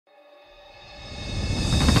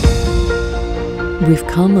We've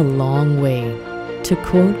come a long way. To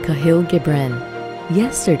quote Khalil Gibran,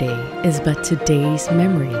 yesterday is but today's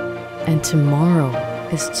memory, and tomorrow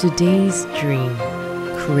is today's dream.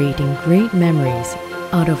 Creating great memories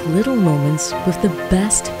out of little moments with the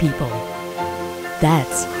best people.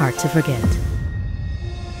 That's hard to forget.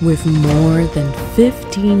 With more than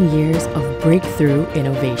 15 years of breakthrough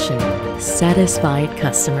innovation, satisfied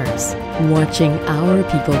customers, watching our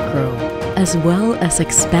people grow, as well as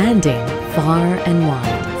expanding far and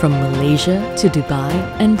wide from Malaysia to Dubai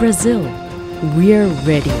and Brazil, we're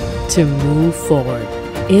ready to move forward.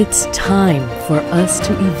 It's time for us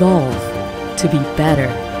to evolve, to be better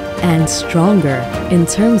and stronger in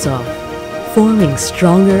terms of forming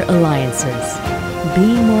stronger alliances,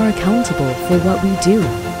 being more accountable for what we do,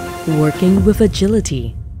 working with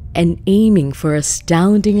agility, and aiming for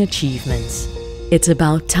astounding achievements. It's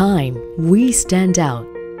about time we stand out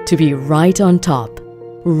to be right on top,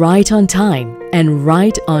 right on time, and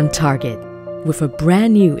right on target. With a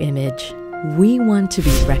brand new image, we want to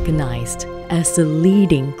be recognized as the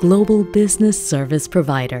leading global business service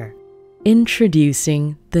provider.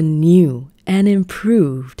 Introducing the new and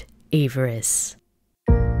improved Averis.